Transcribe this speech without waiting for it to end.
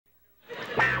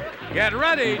Get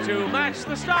ready to match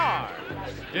the stars.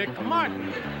 Dick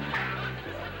Martin,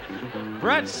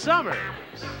 Brett Summers,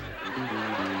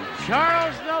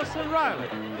 Charles Nelson Reilly,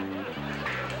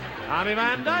 Conny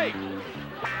Van Dyke,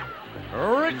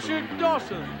 Richard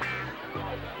Dawson,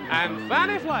 and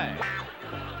Fannie Flagg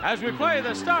as we play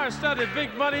the star-studded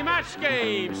Big Money Match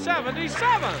Game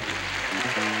 77.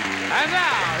 And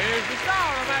now, here's the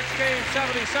star of Match Game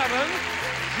 77,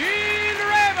 Gene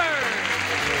Rayburn.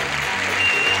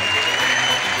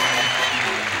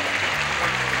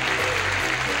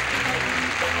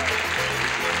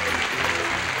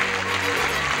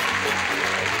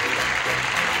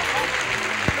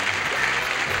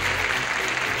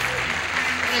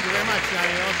 Thank you very much,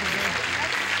 Johnny Olsen.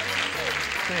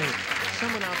 Thanks.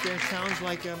 Someone out there sounds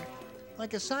like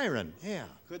a siren. Yeah.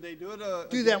 Could they do it?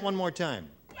 Do that one more time.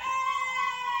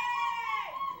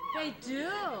 They do.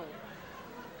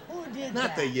 Who did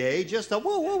Not that? the yay, just a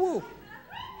woo, woo, woo.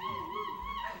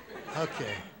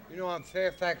 Okay. You know, on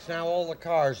Fairfax now, all the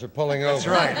cars are pulling over. That's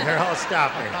right. They're all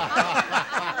stopping.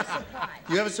 Surprise.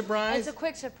 You have a surprise? It's a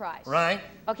quick surprise. Right.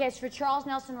 Okay, it's for Charles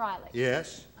Nelson Reilly.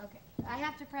 Yes. Okay. I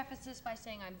have to preface this by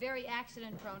saying I'm very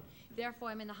accident prone, therefore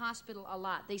I'm in the hospital a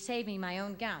lot. They save me my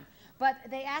own gown. But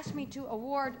they asked me to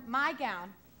award my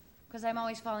gown, because I'm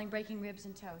always falling, breaking ribs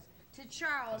and toes, to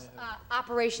Charles,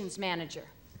 operations manager.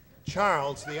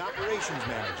 Charles, the operations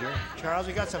manager. Charles,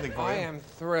 we got something for you. I am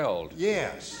thrilled.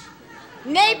 Yes.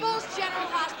 Naples General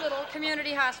Hospital,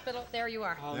 Community Hospital. There you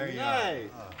are. Oh, There you nice.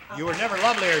 are. You were never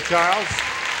lovelier, Charles.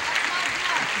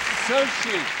 So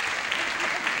chic.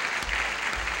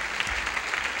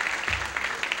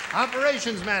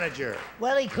 Operations manager.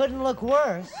 Well, he couldn't look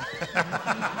worse.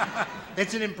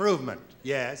 It's an improvement.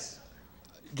 Yes.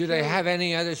 Do they have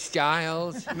any other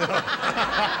styles?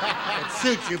 It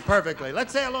suits you perfectly.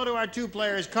 Let's say hello to our two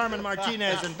players, Carmen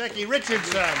Martinez and Becky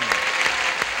Richardson.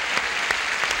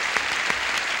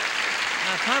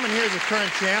 Now, Carmen here is a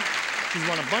current champ. She's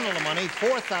won a bundle of money,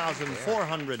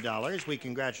 $4,400. We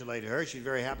congratulate her. She's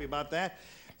very happy about that.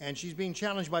 And she's being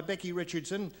challenged by Becky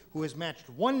Richardson, who has matched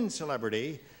one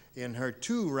celebrity in her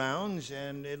 2 rounds,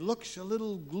 and it looks a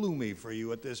little gloomy for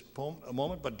you at this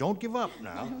moment, but don't give up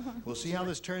now. We'll see how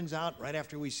this turns out right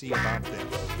after we see about this.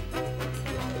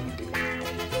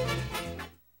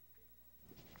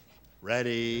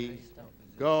 Ready,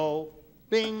 go,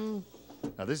 bing.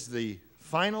 Now this is the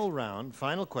final round,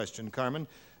 final question, Carmen.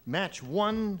 Match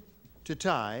 1 to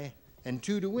tie and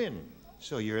 2 to win.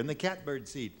 So you're in the catbird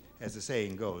seat, as the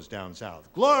saying goes down south.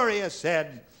 Gloria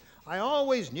said, I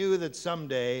always knew that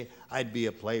someday I'd be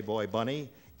a Playboy bunny.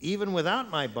 Even without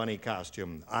my bunny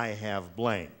costume, I have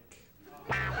blank.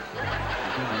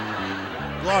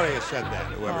 Gloria said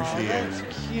that, whoever she is.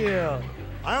 That's cute.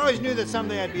 I always knew that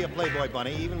someday I'd be a Playboy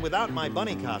bunny. Even without my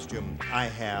bunny costume, I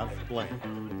have blank.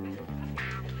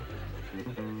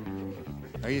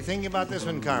 Are you thinking about this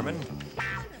one, Carmen?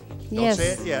 Yes. Don't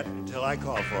say it yet until I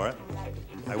call for it.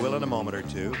 I will in a moment or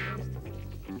two.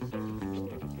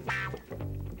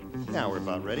 Now we're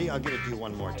about ready. I'll give it to you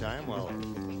one more time while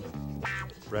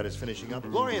Brett is finishing up.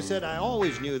 Gloria said, I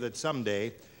always knew that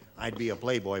someday I'd be a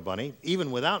Playboy bunny.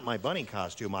 Even without my bunny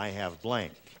costume, I have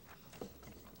blank.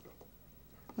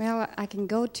 Well, I can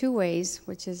go 2 ways,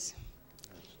 which is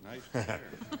Nice.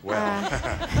 Well,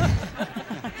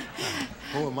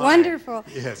 who am I? wonderful.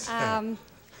 Yes. I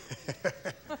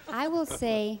will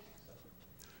say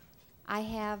I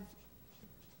have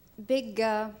big,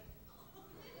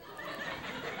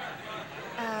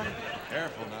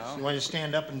 Careful now. You want to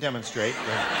stand up and demonstrate?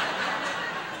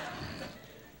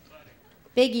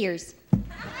 big ears.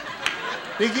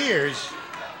 Big ears.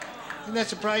 Isn't that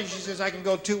surprising? She says I can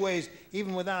go 2 ways.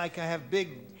 Even without, I can have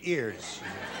big ears.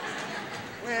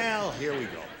 Well, here we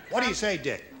go. What do you say,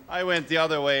 Dick? I went the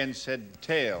other way and said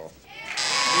tail.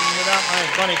 Even without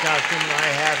my bunny costume,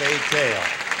 I have a tail.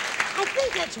 I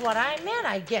think that's what I meant,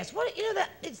 I guess. What, you know, that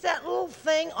it's that little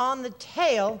thing on the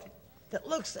tail that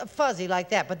looks fuzzy like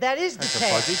that, but that is the That's tail.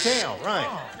 a fuzzy tail, right.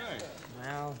 Oh.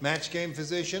 Well, Match game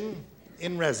physician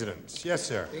in residence. Yes,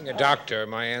 sir. Being a doctor,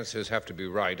 my answers have to be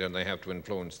right, and they have to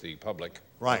influence the public.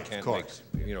 Right, I can't of course.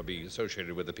 be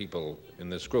associated with the people in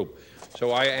this group.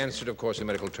 So I answered, of course, in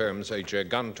medical terms, a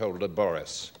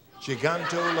giganto-laboris.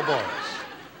 Giganto-laboris.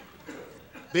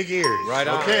 Big ears. Right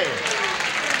on. Okay.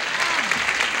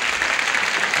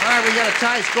 All right, we got a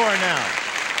tie score now.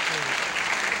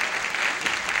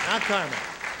 Now, Carmen,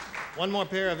 one more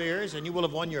pair of ears, and you will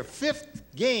have won your 5th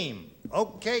game.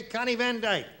 Okay, Conny Van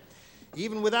Dyke.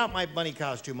 Even without my bunny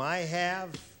costume, I have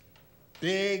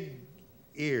big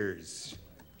ears.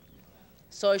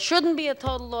 So it shouldn't be a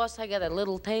total loss. I got a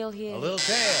little tail here. A little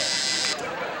tail.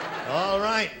 All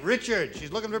right, Richard,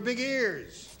 she's looking for big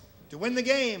ears to win the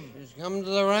game. She's come to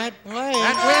the right place.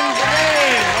 That wins the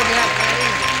game. Look at that,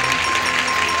 Betty.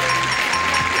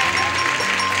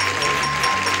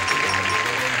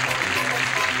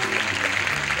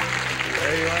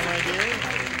 There you are, my dear.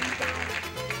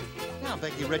 Now,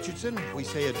 Becky Richardson, we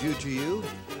say adieu to you.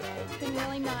 It's been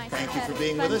really nice. Thank you for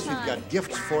being with us. We've got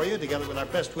gifts for you, together with our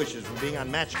best wishes for being on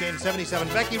Match Game 77.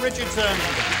 Becky Richardson,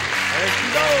 there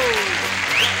she goes.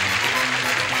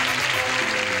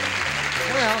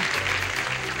 Well,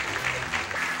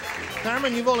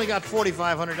 Carmen, you've only got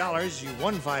 $4,500. You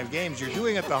won 5 games. You're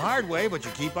doing it the hard way, but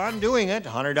you keep on doing it.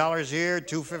 $100 here,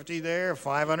 $250 there,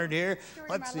 $500 here.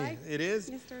 Let's see. It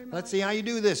is? Let's see how you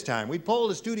do this time. We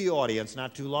polled a studio audience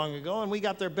not too long ago, and we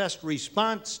got their best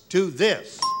response to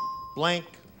this. Blank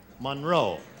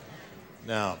Monroe.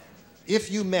 Now,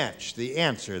 if you match the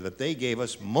answer that they gave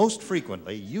us most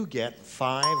frequently, you get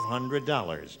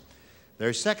 $500.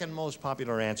 Their second most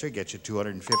popular answer gets you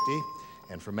 $250,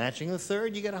 and for matching the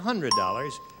third, you get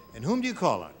 $100. And whom do you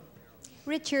call on?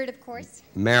 Richard, of course.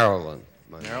 Marilyn.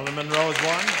 Marilyn Monroe's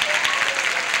one.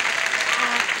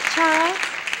 Charles.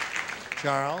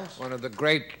 Charles. One of the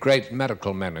great, great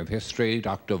medical men of history,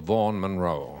 Dr. Vaughan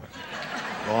Monroe.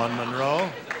 Vaughan Monroe.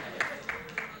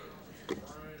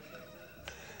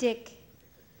 Dick.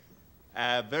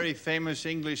 A very famous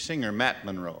English singer, Matt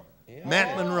Monroe.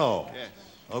 Matt Monroe. Yes.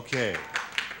 Okay.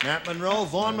 Matt Monroe,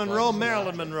 Vaughan Monroe,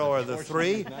 Marilyn Monroe are the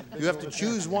 3. You have to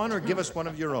choose one or give us one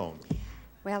of your own.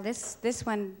 Well, this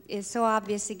one is so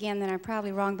obvious again that I'm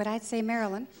probably wrong, but I'd say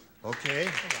Marilyn. Okay.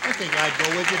 I think I'd go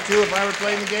with you, too. If I were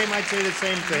playing the game, I'd say the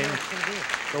same thing.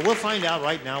 So we'll find out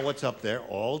right now what's up there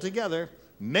all together.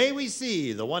 May we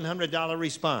see the $100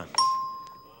 response?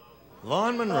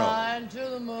 Vaughan Monroe. Flying to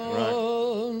the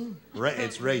moon. Right.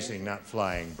 It's racing, not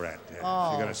flying, Brett. If you're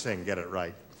going to sing, get it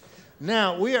right.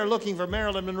 Now, we are looking for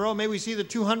Marilyn Monroe. May we see the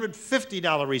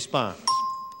 $250 response?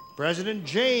 President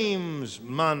James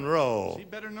Monroe. Is he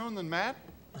better known than Matt?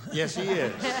 Yes, he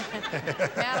is.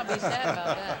 Matt'll be sad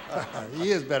about that.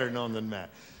 He is better known than Matt.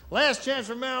 Last chance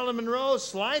for Marilyn Monroe.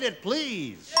 Slide it,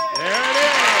 please. There it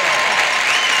is.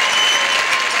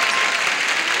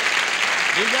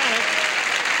 You got it.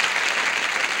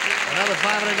 Another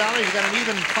 $500. You got an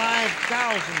even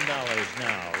 $5,000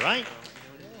 now, right?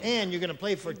 And you're going to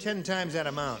play for 10 times that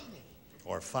amount,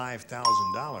 or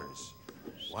 $5,000.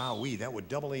 Wowee, that would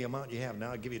double the amount you have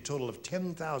now. I'd give you a total of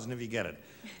 $10,000 if you get it.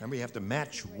 Remember, you have to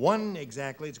match one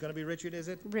exactly. It's going to be Richard, is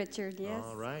it? Richard, yes.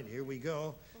 All right, here we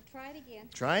go. We'll try it again.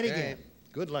 Try it again.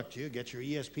 Good luck to you. Get your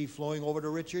ESP flowing over to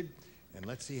Richard, and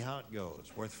let's see how it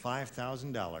goes. Worth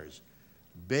 $5,000.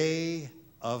 Bay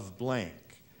of Blank.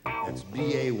 That's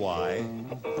B-A-Y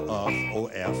of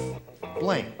O-F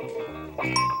blank.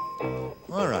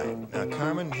 All right. Now,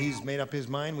 Carmen, he's made up his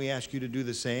mind. We ask you to do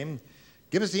the same.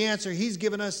 Give us the answer he's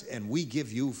given us, and we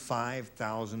give you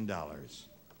 $5,000.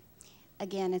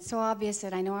 Again, it's so obvious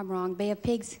that I know I'm wrong. Bay of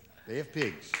Pigs. Bay of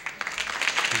Pigs.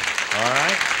 All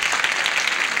right.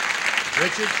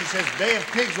 Richard, she says Bay of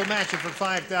Pigs will match it for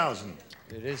 $5,000.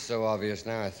 It is so obvious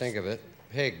now I think of it.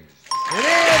 Pigs. It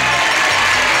is!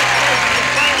 You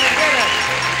finally get it.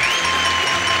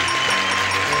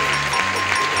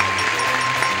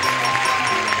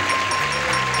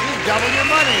 You double your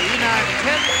money. You now have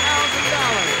 $10,000.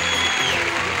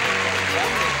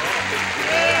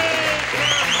 Yay,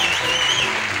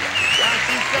 while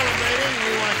she's celebrating,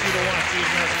 we want you to watch these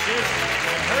messages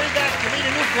and hurry back to meet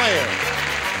a new player.